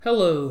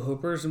Hello,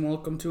 Hopers, and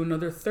welcome to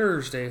another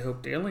Thursday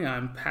Hope Daily.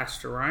 I'm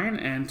Pastor Ryan,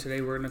 and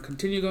today we're going to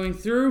continue going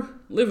through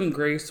Live in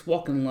Grace,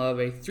 Walk in Love,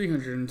 a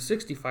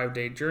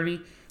 365-day journey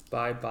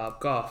by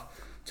Bob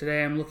Goff.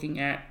 Today I'm looking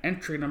at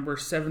entry number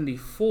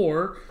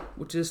 74,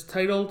 which is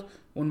titled,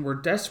 When We're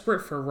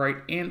Desperate for Right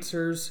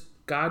Answers,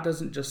 God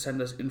Doesn't Just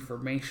Send Us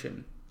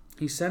Information.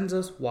 He sends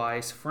us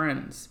wise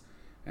friends.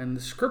 And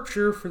the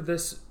scripture for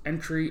this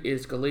entry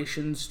is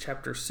Galatians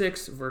chapter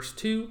 6, verse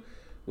 2,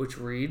 which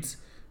reads,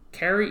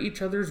 Carry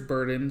each other's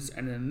burdens,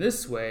 and in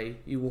this way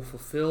you will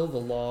fulfill the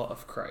law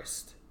of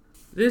Christ.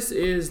 This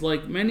is,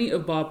 like many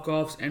of Bob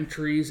Goff's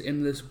entries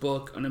in this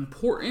book, an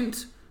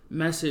important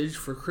message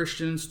for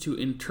Christians to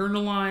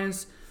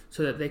internalize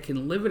so that they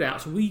can live it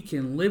out, so we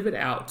can live it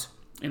out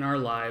in our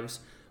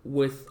lives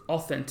with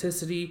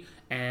authenticity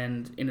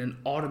and in an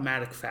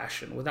automatic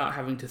fashion without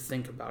having to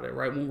think about it,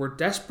 right? When we're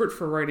desperate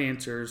for right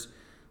answers,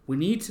 we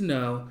need to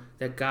know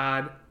that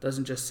God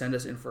doesn't just send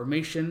us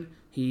information.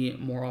 He,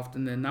 more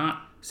often than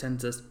not,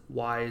 sends us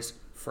wise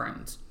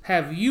friends.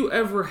 Have you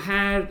ever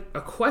had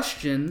a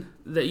question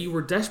that you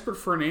were desperate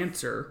for an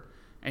answer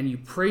and you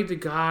prayed to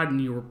God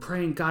and you were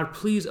praying, God,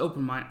 please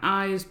open my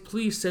eyes.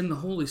 Please send the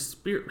Holy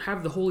Spirit,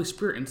 have the Holy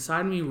Spirit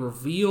inside me,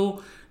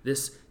 reveal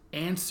this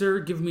answer,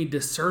 give me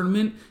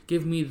discernment,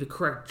 give me the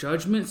correct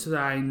judgment so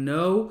that I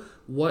know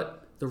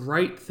what the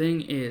right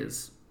thing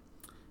is.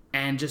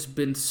 And just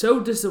been so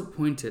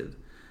disappointed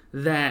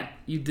that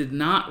you did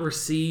not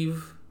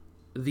receive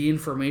the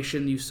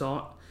information you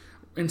sought.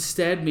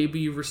 Instead, maybe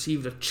you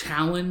received a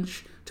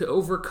challenge to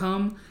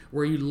overcome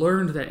where you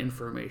learned that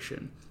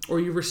information.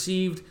 Or you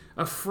received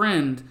a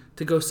friend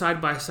to go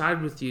side by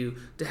side with you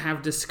to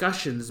have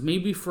discussions,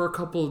 maybe for a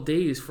couple of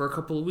days, for a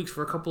couple of weeks,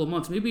 for a couple of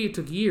months. Maybe it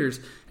took years,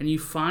 and you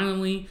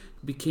finally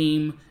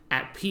became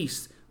at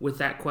peace with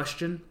that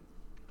question.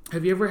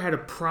 Have you ever had a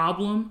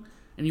problem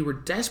and you were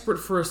desperate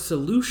for a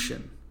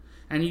solution?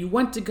 And you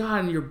went to God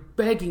and you're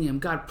begging Him,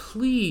 God,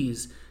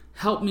 please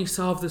help me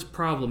solve this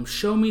problem.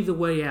 Show me the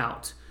way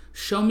out.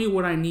 Show me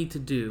what I need to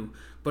do.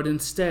 But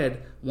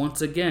instead,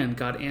 once again,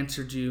 God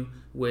answered you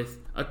with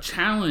a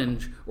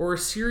challenge or a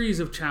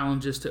series of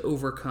challenges to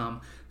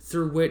overcome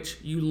through which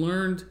you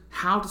learned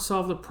how to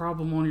solve the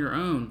problem on your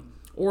own.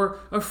 Or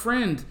a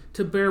friend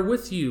to bear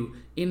with you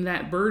in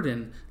that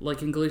burden,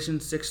 like in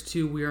Galatians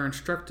 6:2 we are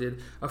instructed,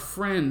 a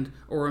friend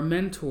or a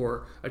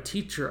mentor, a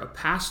teacher, a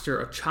pastor,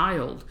 a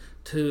child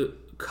to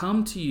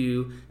come to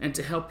you and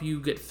to help you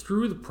get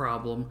through the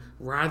problem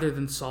rather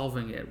than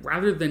solving it,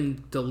 rather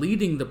than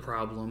deleting the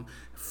problem,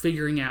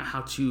 figuring out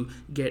how to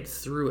get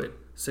through it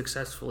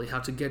successfully, how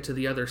to get to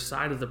the other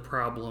side of the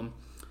problem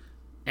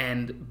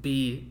and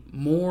be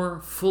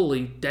more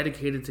fully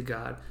dedicated to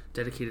God,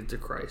 dedicated to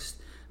Christ.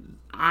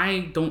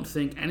 I don't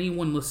think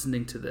anyone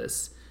listening to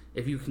this,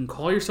 if you can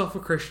call yourself a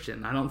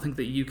Christian, I don't think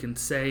that you can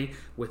say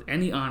with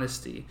any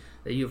honesty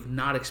that you have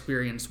not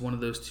experienced one of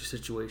those two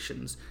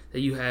situations, that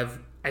you have.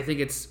 I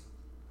think it's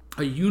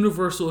a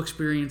universal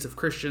experience of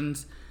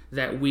Christians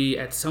that we,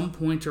 at some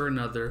point or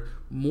another,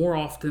 more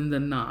often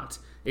than not,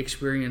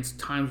 experience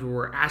times where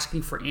we're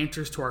asking for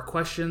answers to our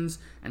questions,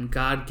 and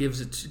God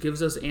gives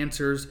us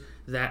answers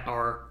that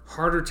are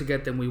harder to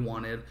get than we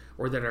wanted,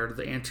 or that are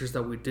the answers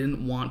that we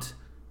didn't want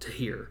to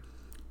hear.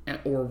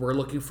 Or we're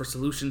looking for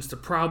solutions to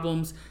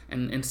problems,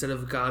 and instead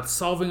of God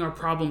solving our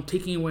problem,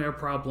 taking away our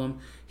problem,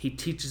 He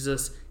teaches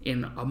us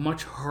in a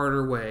much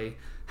harder way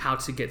how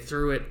to get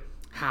through it,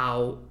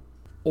 how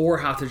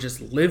to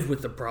just live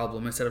with the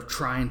problem instead of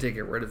trying to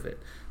get rid of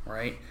it,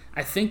 right?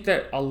 I think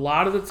that a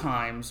lot of the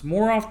times,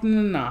 more often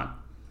than not,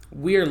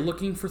 we are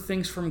looking for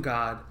things from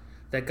God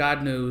that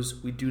God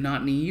knows we do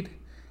not need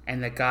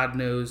and that God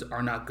knows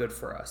are not good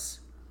for us.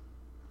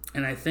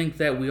 And I think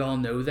that we all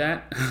know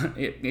that,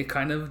 it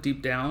kind of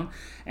deep down,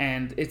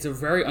 and it's a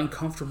very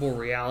uncomfortable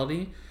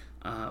reality,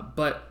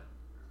 but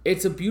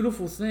it's a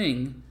beautiful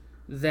thing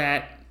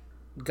that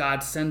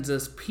God sends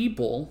us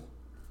people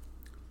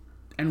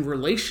and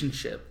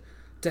relationship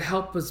to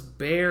help us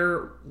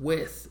bear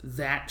with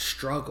that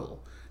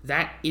struggle,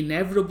 that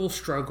inevitable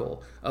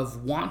struggle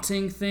of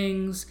wanting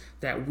things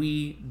that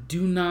we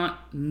do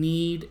not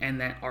need and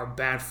that are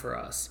bad for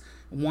us,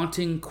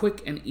 wanting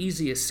quick and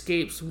easy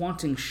escapes,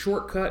 wanting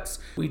shortcuts.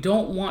 We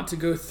don't want to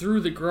go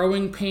through the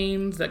growing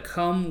pains that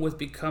come with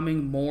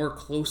becoming more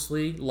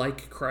closely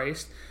like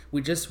Christ.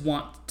 We just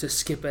want to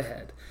skip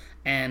ahead.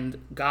 And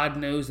God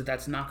knows that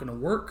that's not going to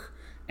work.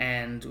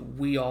 And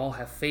we all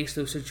have faced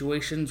those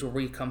situations where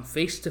we come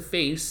face to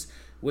face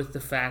with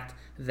the fact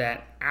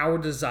that our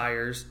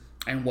desires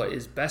and what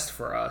is best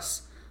for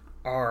us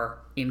are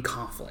in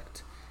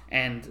conflict.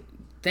 And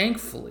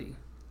thankfully,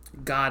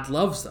 God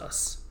loves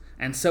us.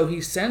 And so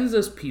He sends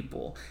us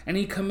people, and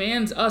He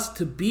commands us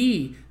to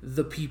be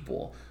the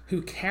people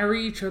who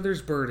carry each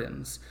other's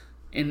burdens.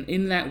 And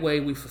in that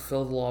way, we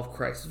fulfill the law of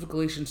Christ. That's what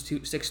Galatians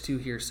 6:2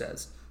 here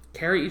says.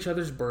 Carry each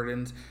other's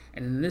burdens,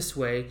 and in this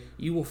way,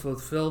 you will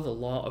fulfill the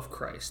law of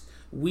Christ.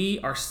 We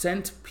are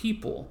sent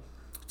people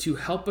to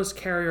help us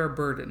carry our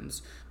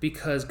burdens,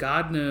 because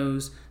God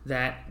knows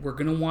that we're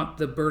going to want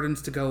the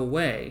burdens to go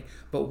away,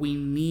 but we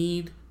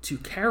need to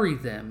carry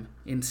them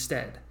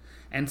instead.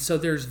 And so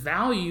there's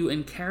value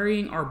in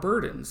carrying our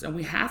burdens, and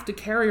we have to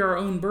carry our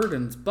own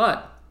burdens,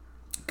 but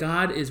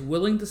God is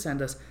willing to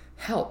send us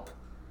help.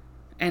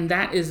 And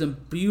that is a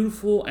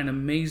beautiful and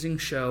amazing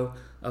show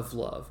of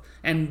love.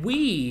 And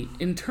we,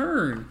 in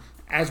turn,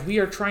 as we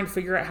are trying to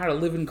figure out how to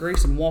live in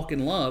grace and walk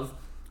in love,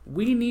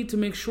 we need to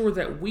make sure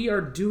that we are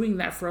doing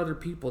that for other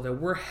people, that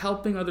we're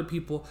helping other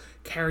people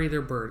carry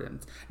their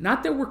burdens.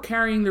 Not that we're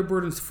carrying their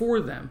burdens for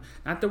them,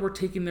 not that we're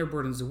taking their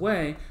burdens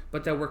away,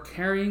 but that we're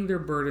carrying their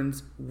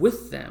burdens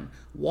with them,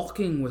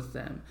 walking with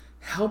them,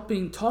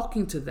 helping,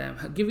 talking to them,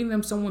 giving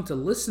them someone to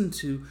listen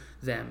to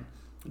them.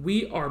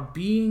 We are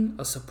being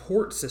a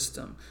support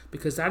system,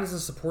 because that is a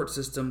support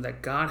system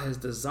that God has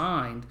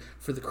designed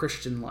for the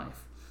Christian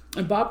life.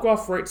 And Bob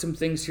Goff writes some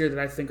things here that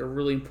I think are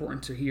really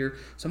important to hear,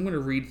 so I'm going to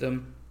read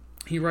them.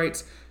 He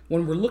writes,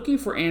 "When we're looking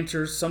for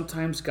answers,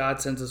 sometimes God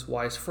sends us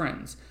wise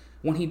friends.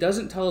 When he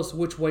doesn't tell us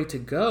which way to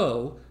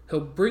go, he'll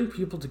bring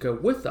people to go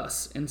with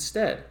us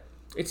instead.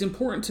 It's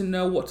important to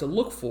know what to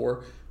look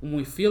for when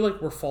we feel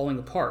like we're falling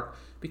apart,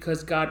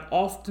 because God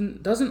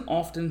doesn't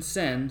often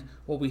send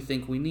what we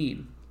think we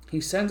need.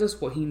 He sends us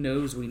what he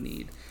knows we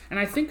need." And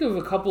I think of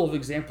a couple of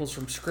examples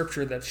from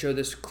Scripture that show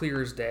this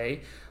clear as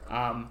day.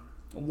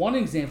 One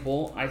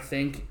example, I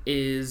think,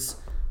 is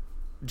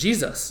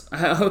Jesus.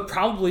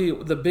 Probably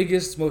the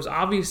biggest, most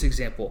obvious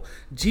example.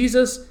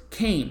 Jesus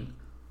came,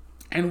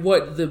 and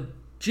what the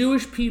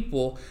Jewish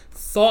people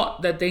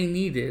thought that they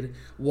needed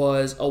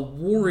was a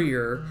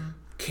warrior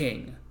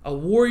king. A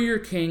warrior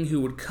king who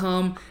would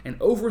come and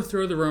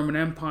overthrow the Roman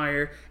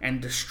Empire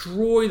and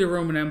destroy the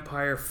Roman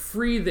Empire,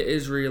 free the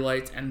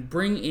Israelites, and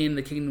bring in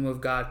the kingdom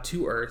of God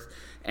to earth.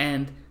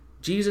 And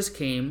Jesus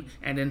came,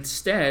 and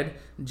instead,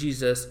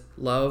 Jesus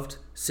loved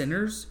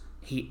sinners.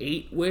 He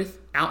ate with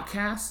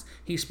outcasts.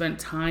 He spent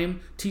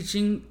time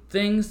teaching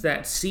things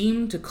that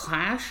seemed to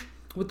clash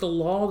with the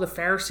law the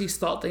Pharisees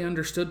thought they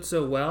understood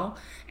so well.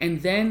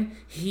 And then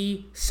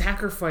he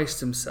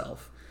sacrificed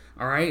himself.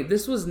 All right?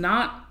 This was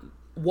not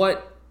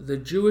what the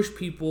Jewish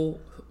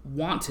people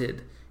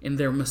wanted in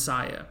their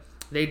Messiah.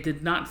 They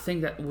did not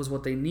think that was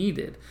what they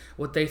needed.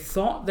 What they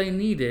thought they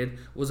needed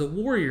was a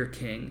warrior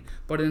king,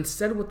 but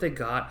instead what they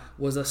got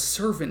was a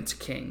servant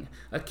king,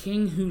 a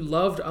king who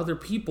loved other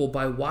people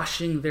by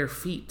washing their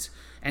feet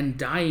and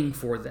dying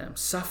for them,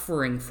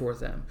 suffering for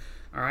them.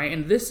 All right,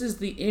 and this is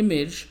the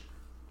image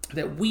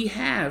that we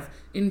have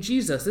in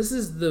Jesus. This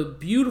is the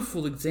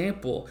beautiful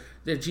example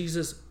that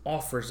Jesus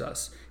offers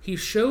us. He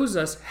shows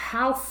us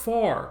how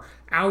far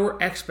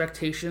our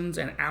expectations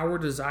and our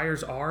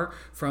desires are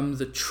from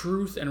the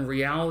truth and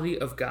reality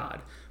of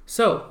God.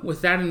 So,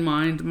 with that in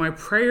mind, my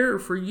prayer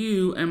for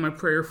you and my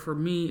prayer for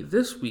me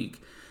this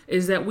week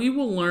is that we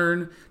will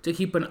learn to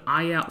keep an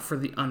eye out for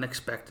the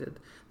unexpected,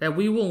 that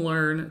we will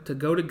learn to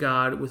go to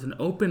God with an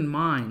open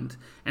mind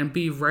and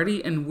be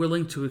ready and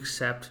willing to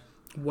accept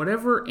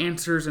whatever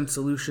answers and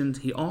solutions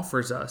he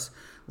offers us,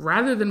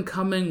 rather than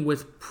coming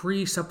with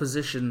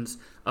presuppositions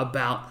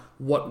about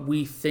what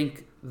we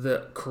think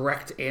the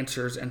correct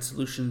answers and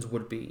solutions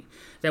would be.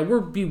 That we'll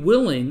be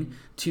willing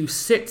to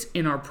sit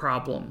in our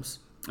problems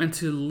and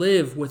to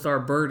live with our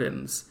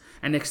burdens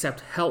and accept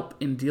help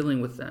in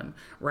dealing with them,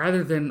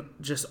 rather than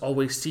just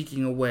always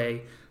seeking a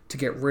way to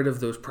get rid of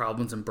those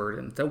problems and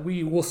burdens. That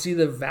we will see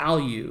the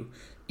value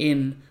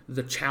in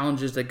the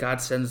challenges that God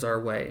sends our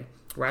way,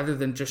 rather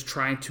than just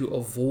trying to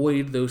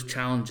avoid those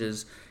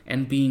challenges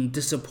and being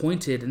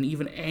disappointed and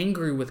even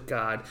angry with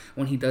God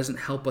when he doesn't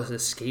help us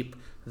escape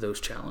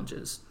those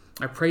challenges.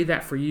 I pray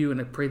that for you,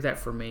 and I pray that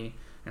for me,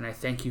 and I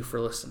thank you for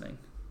listening.